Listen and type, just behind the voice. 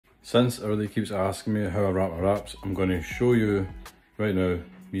Since everybody keeps asking me how I wrap my wraps, I'm going to show you right now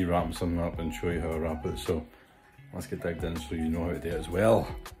me wrapping something up and show you how I wrap it. So let's get digged in so you know how to do it as well.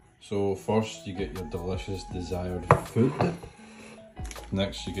 So first you get your delicious desired food.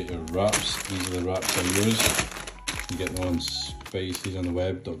 Next you get your wraps. These are the wraps I use. You get them on spices on the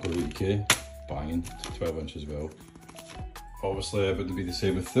web, WrapGodOffical. Banging, 12 inch as well. Obviously it wouldn't be the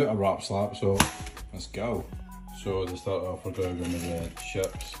same without a wrap slap, so let's go. So to start off we're going to go with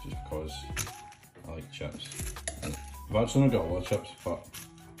chips, just because I like chips. And I've actually not got a lot of chips, but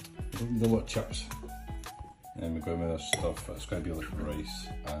I don't need a lot of chips. And then we're going with this stuff, it's going to be like rice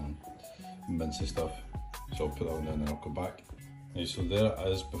and mincy stuff. So I'll put that on there and then I'll come back. Okay, so there it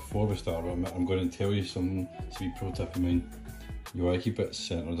is. Before we start, I'm going to tell you some sweet pro tip of mine. You want to keep it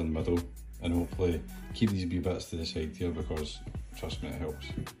centred in the middle and hopefully keep these wee bits to the side here, because trust me, it helps.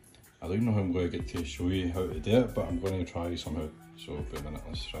 I don't know how I'm going to get to show you how to do it, but I'm going to try somehow. So wait a minute,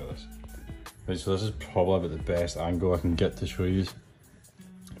 let's try this. Right, so this is probably about the best angle I can get to show you,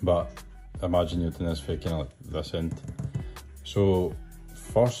 but imagine you're doing this for kind of like this end. So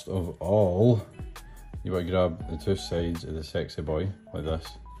first of all, you want to grab the two sides of the sexy boy like this.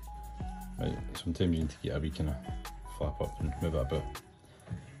 Right, sometimes you need to get a wee kind of flap up and move it a bit.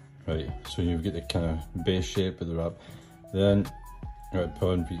 Right, so you've got the kind of base shape of the wrap. Then you want to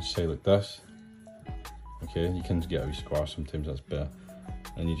pull in each side like this. Okay, you can get a wee squash, sometimes that's better.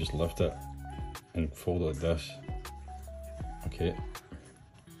 And you just lift it and fold it like this. Okay,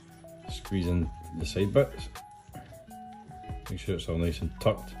 squeeze in the side bits. Make sure it's all nice and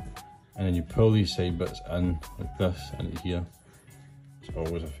tucked. And then you pull these side bits in like this into here. It's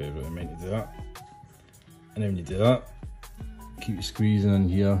always a favourite of mine to do that. And then when you do that, keep squeezing in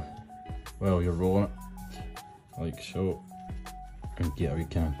here while you're rolling it, like so. And get a wee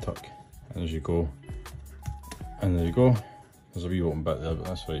kind of tuck in as you go. And there you go. There's a wee open bit there, but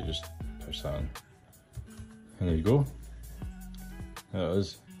that's why you just push that in. And there you go. There it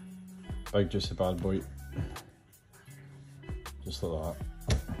is. Big juicy bad boy. Just like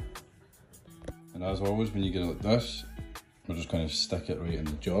that. And as always, when you get it like this, we're just going to stick it right in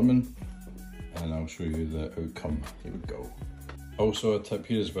the German, and I'll show you the outcome. Here we go. Also a tip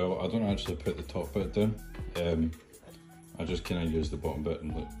here as well, I don't actually put the top bit down. I just kind of use the bottom bit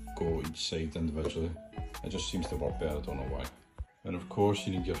and go each side individually. It just seems to work better, I don't know why. And of course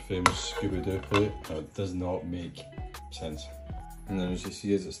you need your famous Scooby-Doo plate. Now it does not make sense. And then as you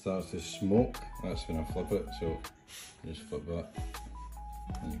see, as it starts to smoke, that's when I flip it. So you just flip that.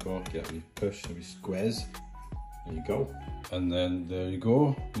 There you go, get a wee push, a wee squeeze. There you go. And then there you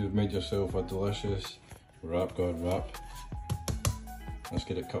go, you've made yourself a delicious WrapGod wrap. Let's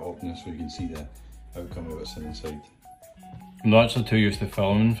get it cut open so you can see the outcome of what's inside. I'm not actually too used to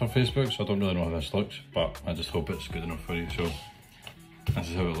filming for Facebook, so I don't really know how this looks, but I just hope it's good enough for you. So this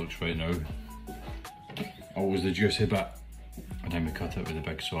is how it looks right now. Always the juicy bit. And then we cut it with a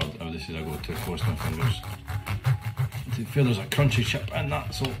big sword. I would say I go too close to my fingers. I feel there's a crunchy chip in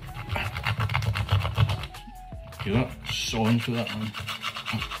that, so hear that? Sawing through that, man.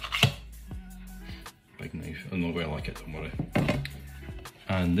 Big knife. I know where I like it, don't worry.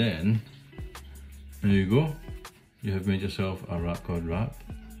 And then there you go. You have made yourself a WrapGod wrap.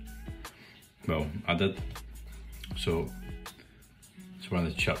 Well, I did. So it's one of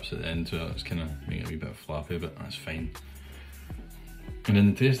the chips at the end, so it's kind of making it a wee bit flappy, but that's fine. And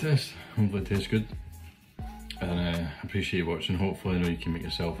then the taste test, hopefully it tastes good. And I appreciate you watching. Hopefully I know you can make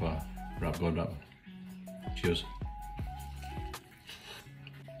yourself a WrapGod wrap. Cheers.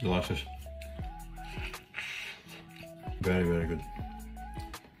 Delicious. Very, very good.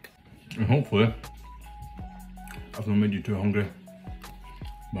 And hopefully I've not made you too hungry,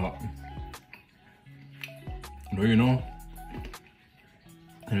 but now you know,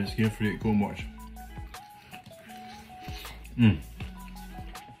 and it's here for you to go and watch. I'm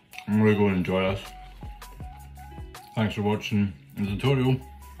gonna go and enjoy this. Thanks for watching the tutorial,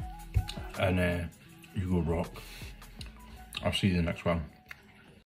 and you go rock. I'll see you in the next one.